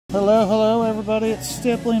Hello everybody, it's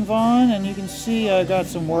Stippling Vaughn, and you can see I got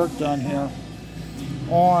some work done here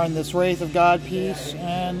on this Wraith of God piece,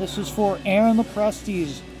 and this is for Aaron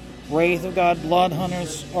Lepresti's Wraith of God Blood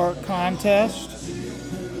Hunters art contest.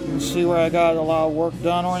 You can see where I got a lot of work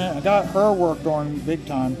done on it. I got her work done big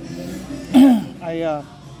time. I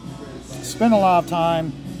spent a lot of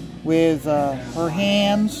time with her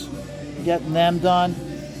hands, getting them done.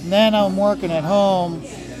 And then I'm working at home,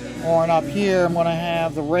 or up here, I'm going to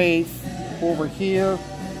have the Wraith over here.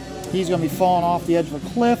 He's going to be falling off the edge of a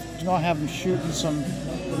cliff. I'm going to have him shooting some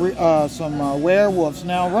werewolves.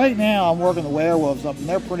 Now, right now, I'm working the werewolves up, and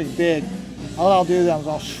they're pretty big. All I'll do then is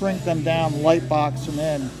I'll shrink them down, light box them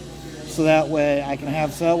in, so that way I can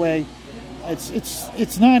have. So that way,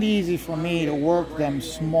 it's not easy for me to work them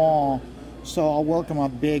small. So I'll work them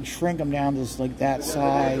up big, shrink them down to just like that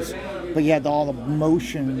size. But yet all the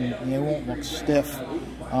motion, they won't look stiff.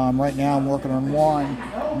 Right now I'm working on one.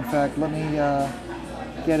 In fact, let me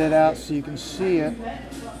get it out so you can see it.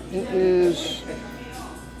 It is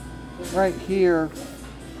right here.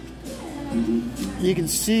 You can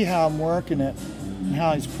see how I'm working it and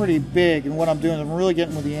how he's pretty big. And what I'm doing is I'm really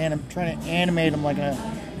getting with the trying to animate him like an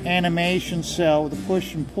animation cell with a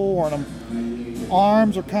push and pull on him.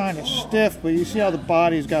 Arms are kind of stiff, but you see how the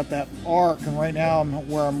body's got that arc. And right now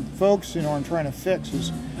where I'm focusing on trying to fix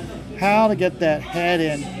is how to get that head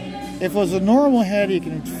in. If it was a normal head, you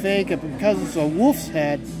can fake it, but because it's a wolf's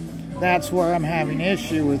head, that's where I'm having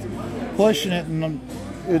issue with pushing it. And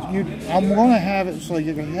I'm going to have it so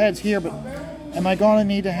your head's here, but am I going to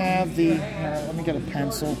need to have the, let me get a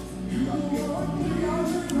pencil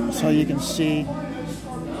so you can see.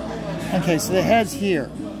 Okay, so the head's here,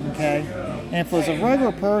 okay? And if it was a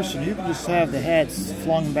regular person, you could just have the head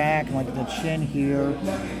flung back and like the chin here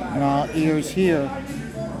and all ears here.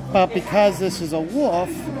 But because this is a wolf,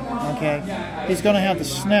 okay, he's going to have the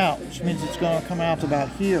snout, which means it's going to come out to about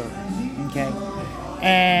here, okay?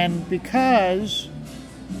 And because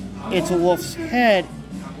it's a wolf's head,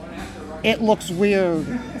 it looks weird.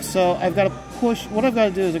 So I've got to push, what I've got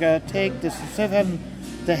to do is I've got to take this, instead of having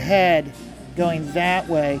the head going that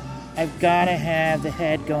way, I've got to have the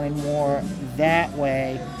head going more that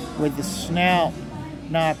way with the snout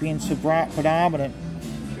not being so predominant.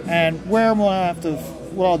 And where we'll have to,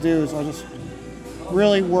 what I'll do is I'll just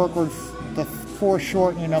really work with the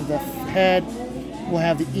foreshortening of the head. We'll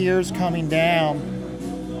have the ears coming down.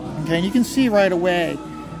 Okay, and you can see right away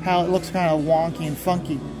how it looks kind of wonky and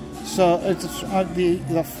funky. So it's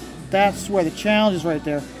that's where the challenge is right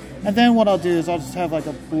there. And then what I'll do is I'll just have like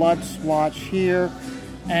a blood splotch here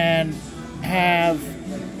and have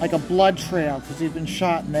like a blood trail because he's been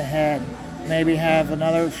shot in the head. Maybe have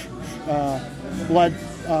another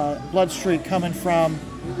blood streak coming from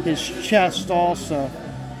his chest also.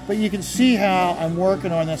 But you can see how I'm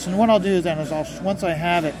working on this. And what I'll do is then is once I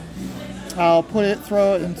have it, I'll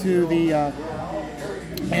throw it into the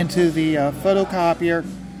photocopier,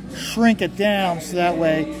 shrink it down so that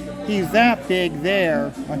way he's that big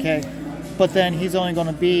there, okay? But then he's only going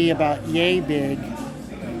to be about yay big,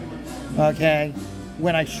 okay,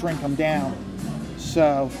 when I shrink him down.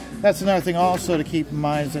 So that's another thing also to keep in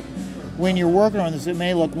mind is that when you're working on this, it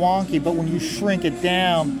may look wonky, but when you shrink it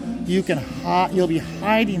down, you'll be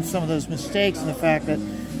hiding some of those mistakes in the fact that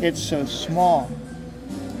it's so small.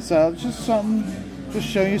 So it's just something, just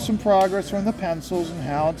show you some progress from the pencils and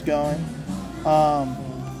how it's going.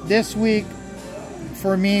 This week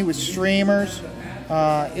for me with streamers,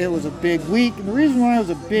 it was a big week. And the reason why it was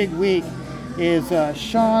a big week is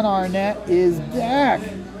Sean Arnett is back.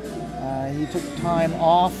 He took time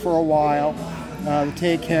off for a while to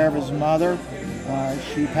take care of his mother.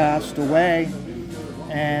 She passed away,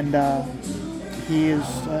 and he is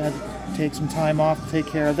had to take some time off to take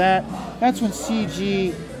care of that. That's when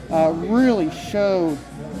CG really showed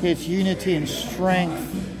its unity and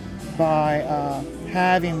strength by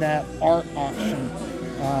having that art auction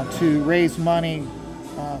to raise money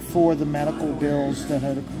for the medical bills that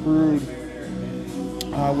had accrued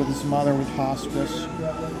with his mother with hospice.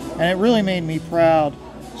 And it really made me proud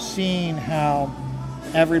seeing how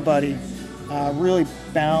everybody really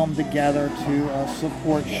bound together to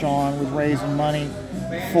support Sean with raising money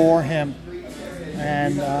for him.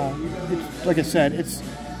 And like I said, it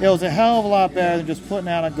was a hell of a lot better than just putting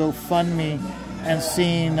out a GoFundMe and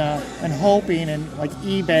seeing and hoping and like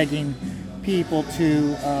e-begging people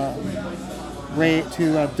to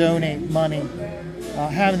donate money.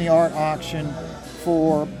 Having the art auction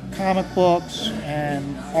for comic books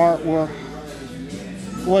and artwork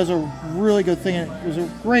was a really good thing. It was a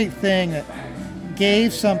great thing that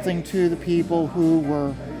gave something to the people who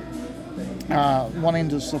were wanting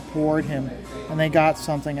to support him, and they got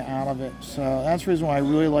something out of it. So that's the reason why I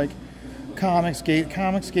really like Comicsgate.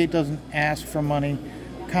 Comicsgate doesn't ask for money.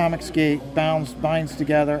 Comicsgate binds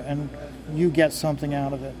together, and you get something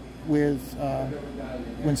out of it with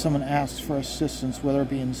when someone asks for assistance, whether it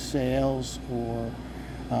be in sales or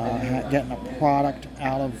getting a product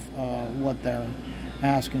out of what they're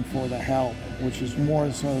asking for the help, which is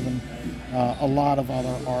more so than a lot of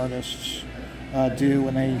other artists do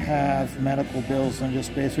when they have medical bills and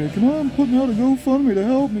just basically, come on, I'm putting out a GoFundMe to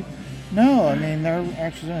help me. No, I mean, they're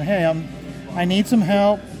actually saying, hey, I need some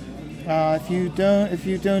help. If you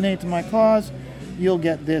donate to my cause, you'll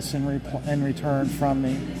get this in return from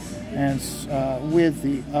me, and with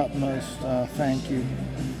the utmost thank you.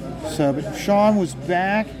 So, but Sean was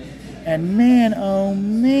back, and man, oh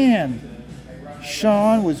man,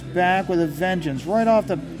 Sean was back with a vengeance right off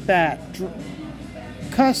the bat.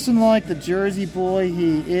 Cussing like the Jersey boy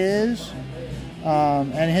he is,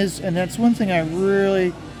 and that's one thing I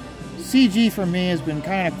really, CG for me has been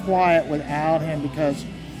kind of quiet without him, because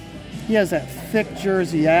he has that thick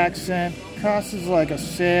Jersey accent, cusses like a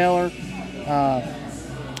sailor,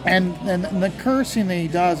 and the cursing that he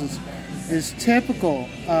does is typical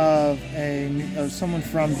of someone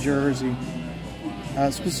from Jersey,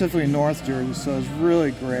 specifically North Jersey. So it's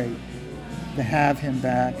really great to have him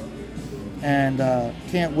back. And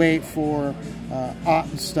can't wait for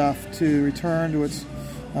Otten Stuff to return to its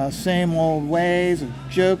same old ways of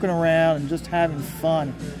joking around and just having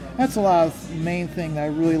fun. That's a lot of the main thing that I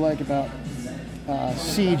really like about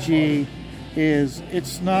CG is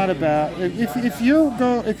it's not about if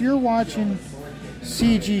you're watching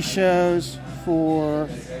CG shows for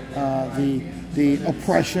the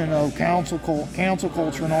oppression of cancel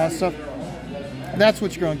culture and all that stuff, that's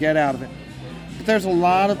what you're going to get out of it. But there's a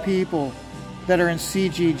lot of people that are in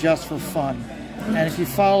CG just for fun. And if you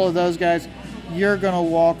follow those guys, you're going to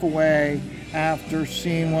walk away after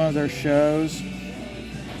seeing one of their shows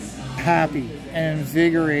happy and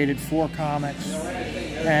invigorated for comics.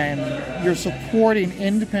 And you're supporting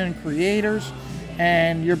independent creators,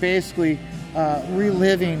 and you're basically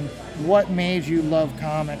reliving what made you love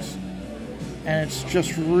comics. And it's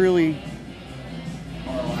just really...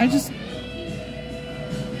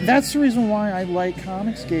 That's the reason why I like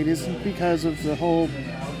Comicsgate, isn't because of the whole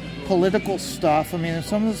political stuff. I mean,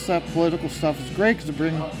 some of the political stuff is great because it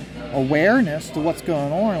brings awareness to what's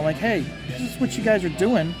going on. Like, hey, this is what you guys are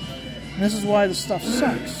doing, and this is why the stuff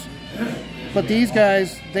sucks. But these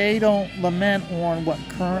guys, they don't lament on what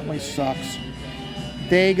currently sucks.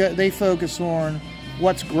 They focus on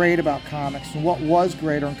what's great about comics and what was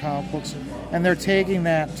great on comic books, and they're taking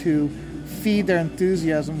that to feed their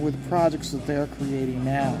enthusiasm with projects that they're creating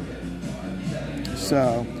now.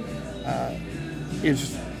 So,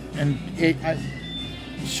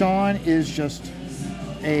 Sean is just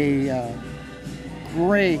a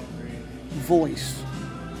great voice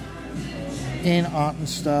in Otten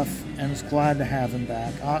Stuff, and it's glad to have him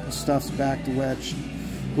back. Otten Stuff's back to the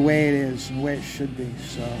way it is and the way it should be.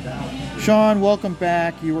 So, Sean, welcome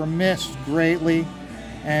back. You were missed greatly,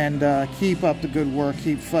 and keep up the good work.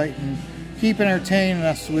 Keep fighting. Keep entertaining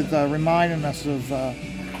us with reminding us of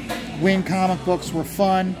when comic books were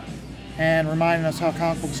fun, and reminding us how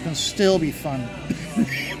comic books can still be fun.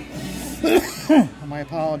 I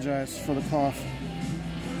apologize for the cough.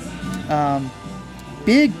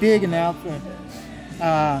 Big announcement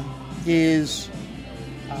is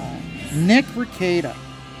Nick Rekieta,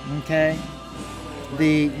 okay?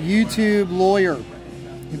 The YouTube lawyer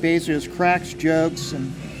who basically just cracks jokes,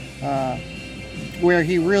 and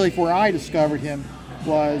where I discovered him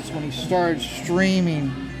was when he started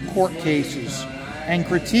streaming court cases and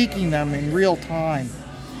critiquing them in real time.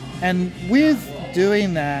 And with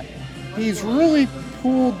doing that, he's really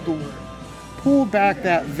pulled back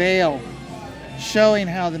that veil, showing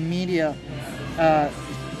how the media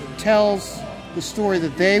tells the story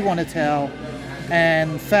that they want to tell,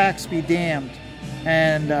 and facts be damned,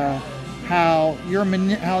 and how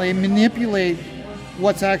they manipulate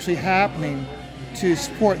what's actually happening to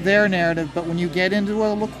support their narrative. But when you get into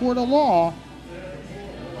a court of law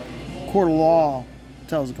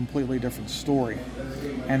tells a completely different story,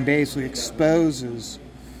 and basically exposes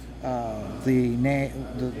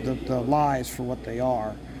the lies for what they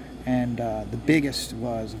are. And the biggest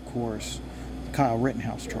was, of course, the Kyle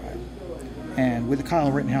Rittenhouse trial. And with the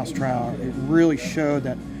Kyle Rittenhouse trial, it really showed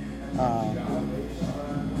that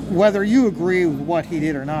whether you agree with what he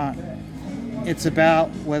did or not, it's not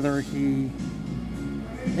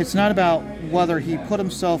about whether he put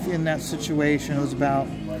himself in that situation.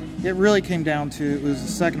 It really came down to, it was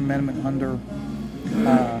the Second Amendment under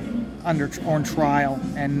on trial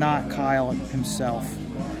and not Kyle himself.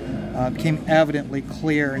 Became evidently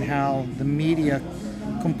clear in how the media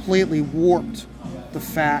completely warped the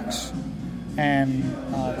facts and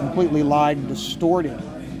completely lied and distorted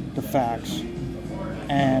the facts.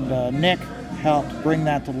 And Nick helped bring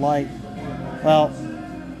that to light. Well,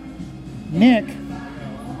 Nick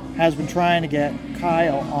has been trying to get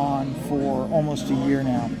Kyle on for almost a year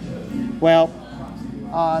now. Well,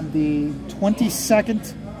 on the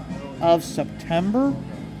 22nd of September,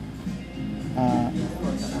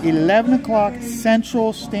 11 o'clock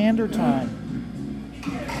Central Standard Time,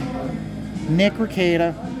 Nick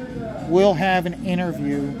Rekieta will have an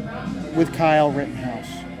interview with Kyle Rittenhouse.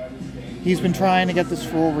 He's been trying to get this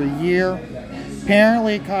for over a year.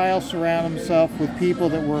 Apparently, Kyle surrounded himself with people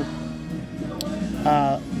that were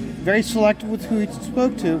very selective with who he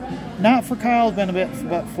spoke to, not for Kyle's benefit,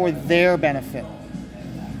 but for their benefit.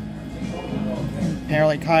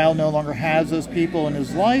 Apparently, Kyle no longer has those people in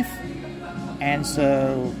his life, and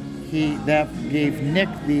so that gave Nick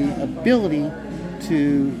the ability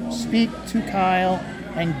to speak to Kyle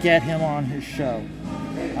and get him on his show.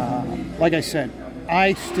 Like I said,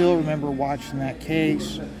 I still remember watching that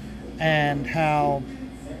case and how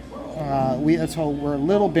that's how we're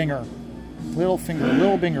Little Binger,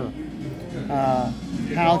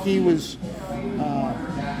 how he was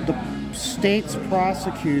the state's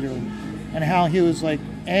prosecutor, and how he was like,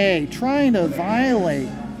 trying to violate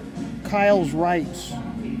Kyle's rights,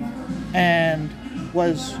 and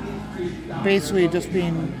was basically just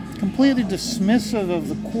being completely dismissive of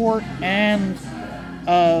the court and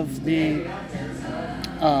of the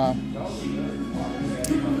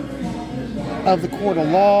court of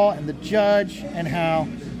law and the judge, and how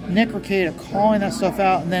Nick Rekieta calling that stuff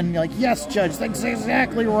out, and then like, yes, judge, that's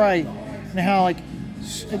exactly right, and how like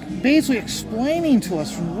basically explaining to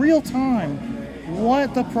us in real time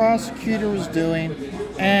what the prosecutor was doing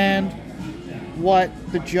and what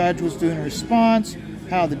the judge was doing in response,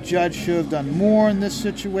 how the judge should have done more in this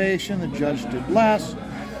situation, the judge did less,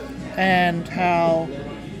 and how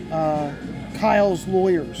Kyle's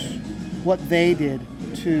lawyers, what they did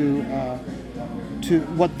to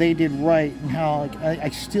what they did right, and how like, I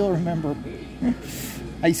still remember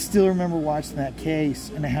watching that case,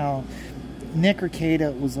 and how Nick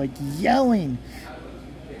Rekieta was like yelling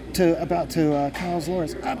to Kyle's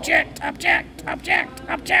lawyers, object, object, object,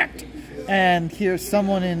 object. And here's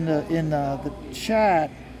someone in the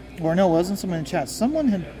chat, or no, it wasn't someone in the chat.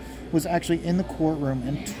 Someone was actually in the courtroom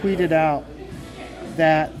and tweeted out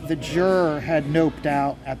that the juror had noped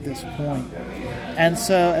out at this point. And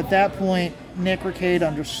so at that point, Nick Rekieta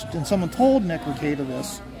understood, and someone told Nick Rekieta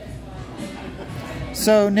this.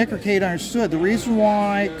 So Nick Rekieta understood the reason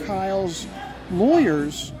why Kyle's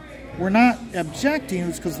lawyers were not objecting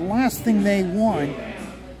was because the last thing they want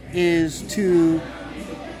is to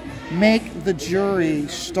make the jury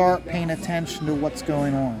start paying attention to what's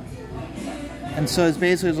going on. And so it's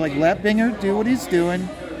basically like, let Binger do what he's doing,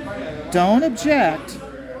 don't object.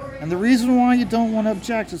 And the reason why you don't want to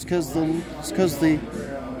object is because the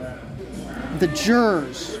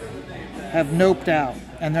jurors have noped out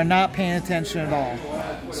and they're not paying attention at all.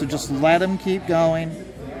 So just let them keep going.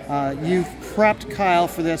 You've prepped Kyle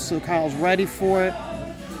for this, so Kyle's ready for it.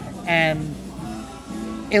 And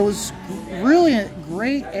it was really a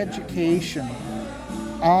great education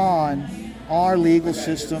on our legal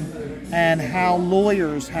system and how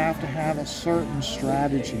lawyers have to have a certain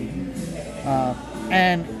strategy.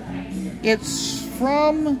 And it's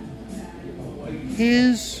from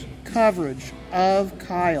his coverage of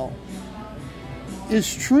Kyle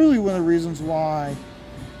is truly one of the reasons why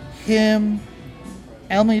him,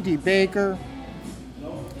 Emily D. Baker,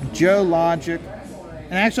 Joe Logic,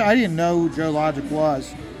 and actually I didn't know who Joe Logic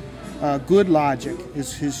was. Good Logic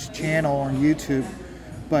is his channel on YouTube,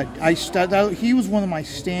 but he was one of my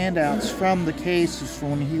standouts from the cases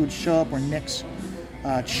from when he would show up on Nick's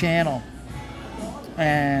channel,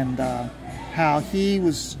 and how he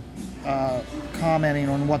was commenting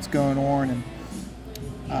on what's going on. And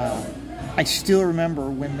I still remember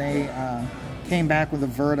when they came back with a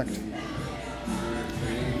verdict.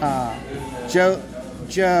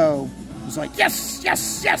 Joe was like, yes,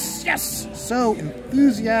 yes, yes, yes, so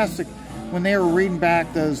enthusiastic when they were reading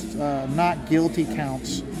back those not guilty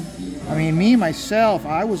counts. I mean, me, myself,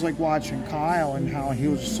 I was like watching Kyle and how he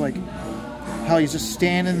was just like, how he's just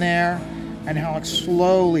standing there, and how like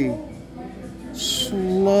slowly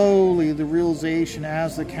the realization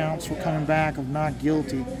as the counts were coming back of not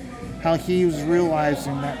guilty, how he was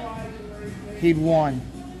realizing that he'd won,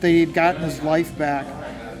 that he'd gotten his life back.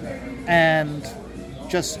 And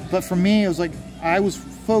but for me, it was like I was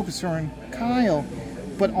focused on Kyle,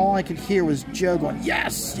 but all I could hear was Joe going,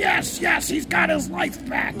 yes, yes, yes, he's got his life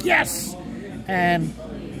back, yes. And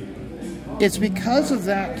it's because of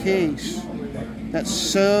that case that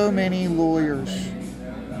so many lawyers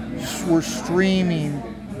were streaming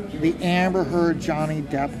the Amber Heard Johnny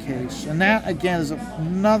Depp case. And that, again, is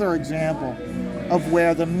another example of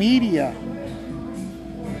where the media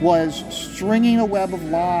was stringing a web of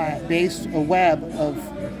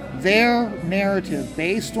their narrative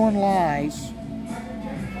based on lies,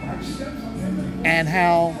 and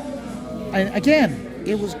how, and again,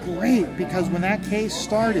 it was great because when that case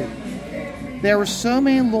started, there were so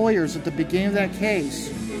many lawyers at the beginning of that case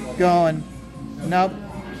going, nope,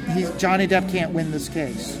 Johnny Depp can't win this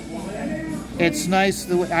case. It's nice,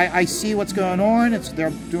 I see what's going on,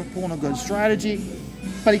 they're pulling a good strategy,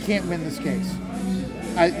 but he can't win this case.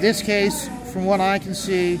 This case, from what I can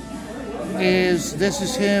see, this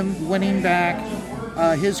is him winning back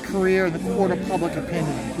his career in the court of public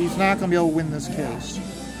opinion. He's not going to be able to win this case.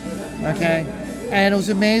 Okay? And it was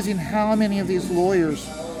amazing how many of these lawyers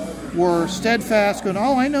were steadfast, going,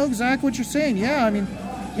 oh, I know exactly what you're saying. Yeah, I mean,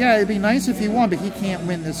 yeah, it'd be nice if he won, but he can't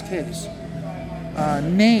win this case.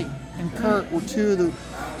 Nate and Kurt were two of the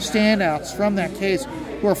standouts from that case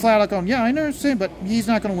who are flat out going, yeah, I know what you're saying, but he's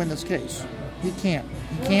not going to win this case. He can't.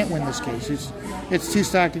 He can't win this case. It's too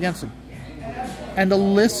stacked against him. And to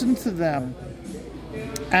listen to them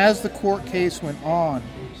as the court case went on,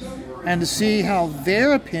 and to see how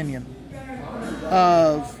their opinion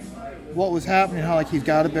of what was happening, how like he's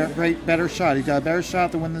got a better shot. He's got a better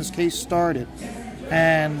shot than when this case started.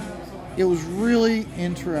 And it was really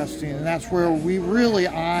interesting. And that's where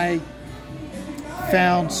I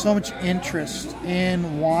found so much interest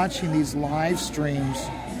in watching these live streams,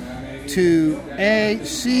 to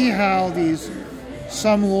see how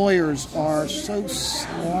some lawyers are so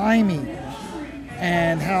slimy,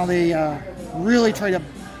 and how they really try to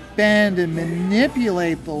bend and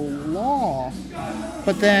manipulate the law,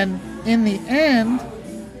 but then in the end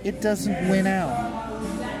it doesn't win out,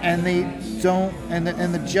 and they don't, and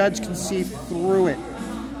the judge can see through it,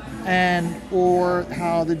 or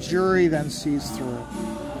how the jury then sees through it.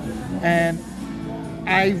 And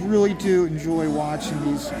I really do enjoy watching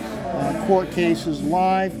these court cases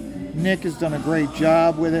live. Nick has done a great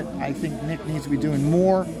job with it. I think Nick needs to be doing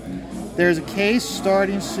more. There's a case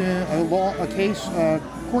starting soon,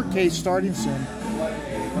 court case starting soon.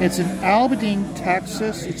 It's in Albany,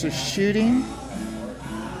 Texas. It's a shooting,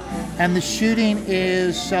 and the shooting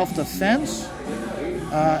is self-defense.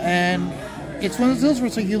 And it's one of those where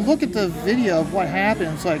it's like you look at the video of what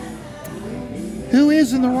happened, it's like, who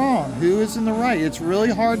is in the wrong? Who is in the right? It's really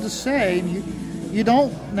hard to say. You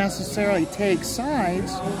don't necessarily take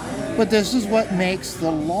sides, but this is what makes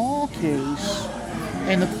the law case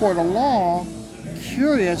in the court of law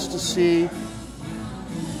curious to see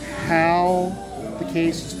how the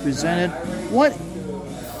case is presented, what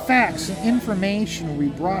facts and information we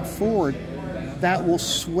brought forward that will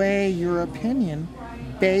sway your opinion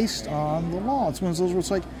based on the law. It's one of those where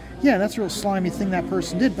it's like, yeah, that's a real slimy thing that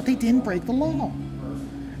person did, but they didn't break the law.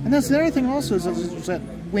 And that's the other thing also, is that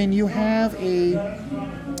when you have a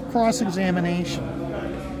cross-examination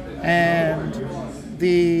and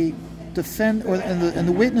the and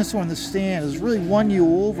the witness on the stand has really won you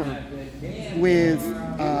over with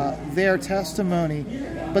their testimony,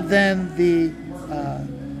 but then the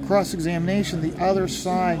cross-examination, the other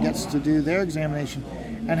side gets to do their examination,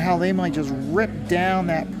 and how they might just rip down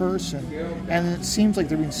that person, and it seems like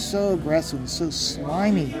they're being so aggressive and so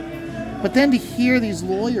slimy. But then to hear these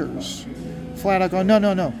lawyers flat out go, no,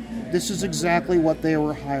 no, no, this is exactly what they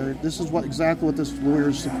were hired. This is exactly what this lawyer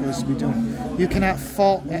is supposed to be doing. You cannot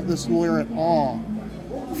fault this lawyer at all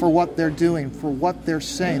for what they're doing, for what they're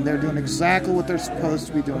saying. They're doing exactly what they're supposed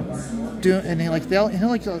to be doing. And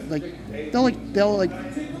they'll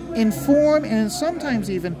inform and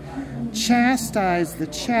sometimes even chastise the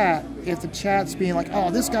chat if the chat's being like,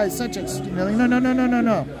 oh, this guy's such a,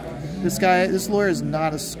 no. This lawyer is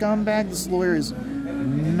not a scumbag. This lawyer is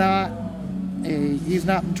not he's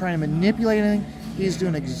not trying to manipulate anything. He's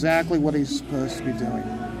doing exactly what he's supposed to be doing.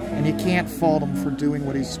 And you can't fault him for doing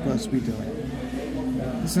what he's supposed to be doing.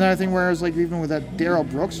 It's another thing where it's like, even with that Darrell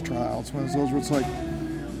Brooks trial, it's one of those where it's like,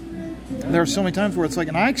 there are so many times where it's like,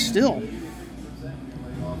 and I still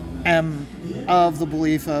am of the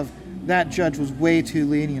belief of that judge was way too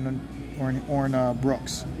lenient on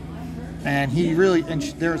Brooks. And he really,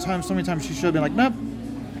 there are times, so many times she should have been like, nope,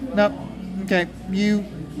 okay,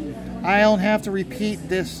 I don't have to repeat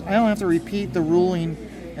this, I don't have to repeat the ruling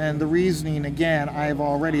and the reasoning again.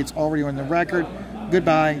 It's already on the record.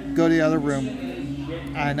 Goodbye, go to the other room.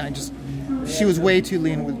 And she was way too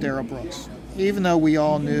lenient with Darrell Brooks. even though we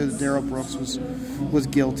all knew that Darrell Brooks was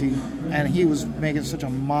guilty, and he was making such a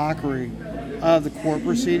mockery of the court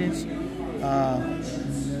proceedings,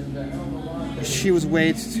 she was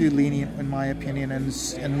way too lenient, in my opinion,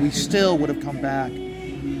 and we still would have come back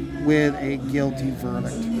with a guilty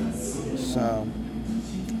verdict. So,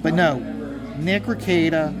 but no, Nick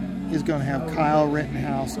Rekieta is going to have Kyle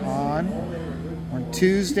Rittenhouse on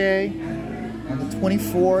Tuesday, on the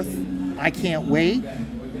 24th. I can't wait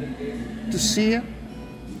to see it,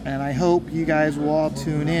 and I hope you guys will all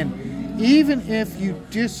tune in. Even if you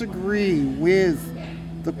disagree with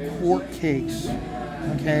the court case,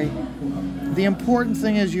 okay? The important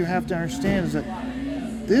thing is you have to understand is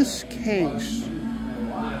that this case,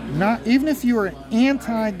 not even if you are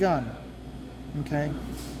anti-gun, okay,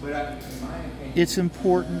 it's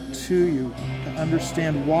important to you to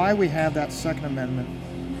understand why we have that Second Amendment,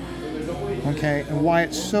 okay, and why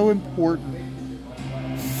it's so important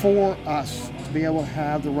for us to be able to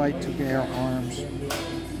have the right to bear arms.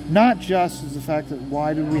 Not just as the fact that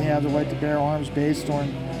why do we have the right to bear arms based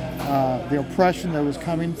on the oppression that was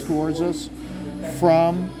coming towards us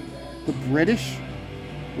from the British,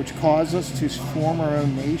 which caused us to form our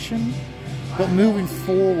own nation, but moving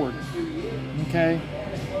forward, okay?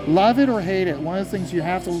 Love it or hate it, one of the things you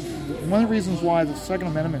have to, one of the reasons why the Second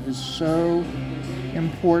Amendment is so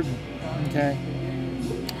important, okay,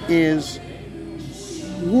 is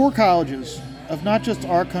war colleges of not just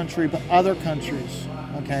our country, but other countries,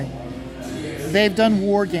 okay? They've done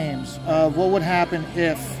war games of what would happen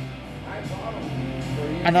if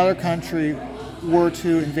another country were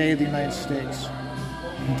to invade the United States,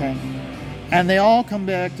 okay? And they all come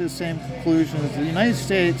back to the same conclusion, that the United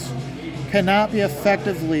States cannot be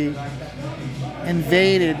effectively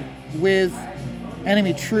invaded with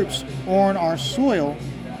enemy troops on our soil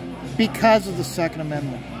because of the Second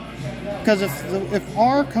Amendment. Because if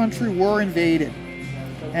our country were invaded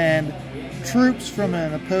and troops from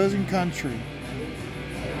an opposing country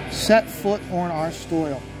set foot on our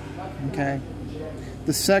soil, okay,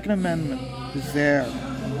 the Second Amendment is there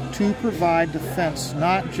to provide defense,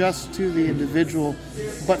 not just to the individual,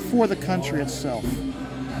 but for the country itself.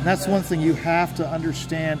 And that's one thing you have to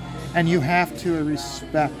understand and you have to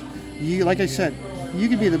respect. You, like I said, you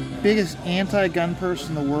could be the biggest anti-gun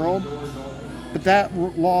person in the world, but that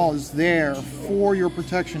law is there for your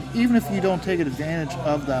protection, even if you don't take advantage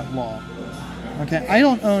of that law. Okay, I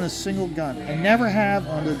don't own a single gun. I never have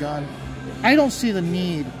owned a gun. I don't see the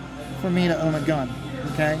need for me to own a gun.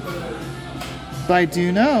 Okay, but I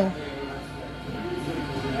do know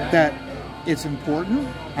that it's important.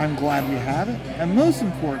 I'm glad we have it, and most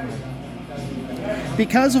importantly,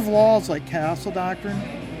 because of laws like Castle Doctrine,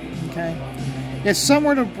 okay, if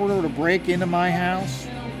someone were to break into my house,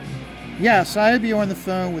 yes, I would be on the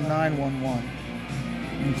phone with 911,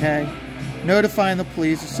 okay, notifying the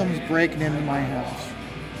police if someone's breaking into my house.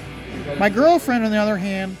 My girlfriend, on the other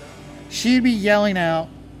hand, she'd be yelling out,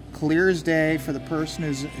 clear as day, for the person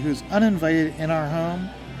who's uninvited in our home,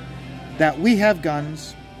 that we have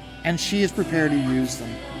guns, and she is prepared to use them.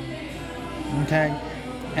 Okay?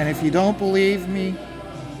 And if you don't believe me,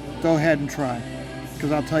 go ahead and try.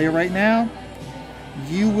 Because I'll tell you right now,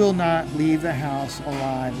 you will not leave the house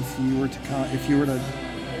alive if you were to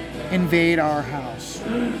invade our house.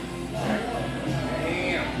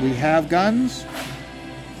 We have guns.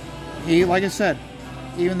 Like I said,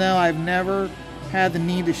 even though I've never had the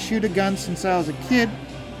need to shoot a gun since I was a kid,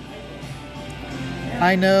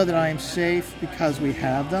 I know that I am safe because we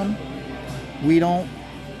have them. We don't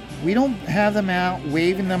have them out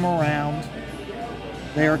waving them around.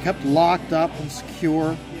 They are kept locked up and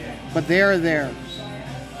secure, but they are there.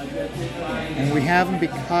 And we have them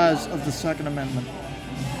because of the Second Amendment.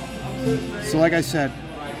 So like I said,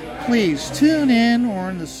 please tune in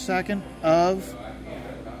on the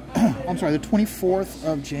 24th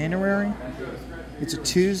of January. It's a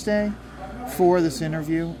Tuesday for this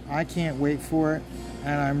interview. I can't wait for it,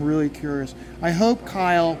 and I'm really curious. I hope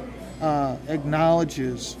Kyle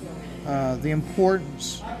acknowledges the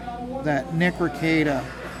importance that Nick Rekieta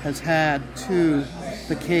has had to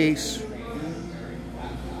the case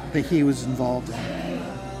that he was involved in,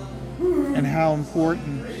 and how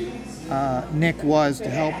important Nick was to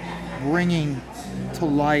help bringing to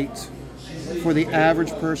light for the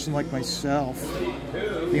average person like myself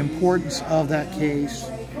the importance of that case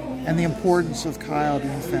and the importance of Kyle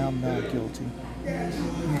being found not guilty.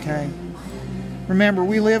 Okay? Remember,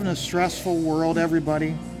 we live in a stressful world,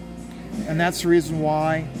 everybody, and that's the reason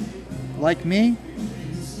why, like me,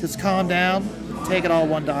 just calm down, take it all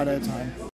one dot at a time.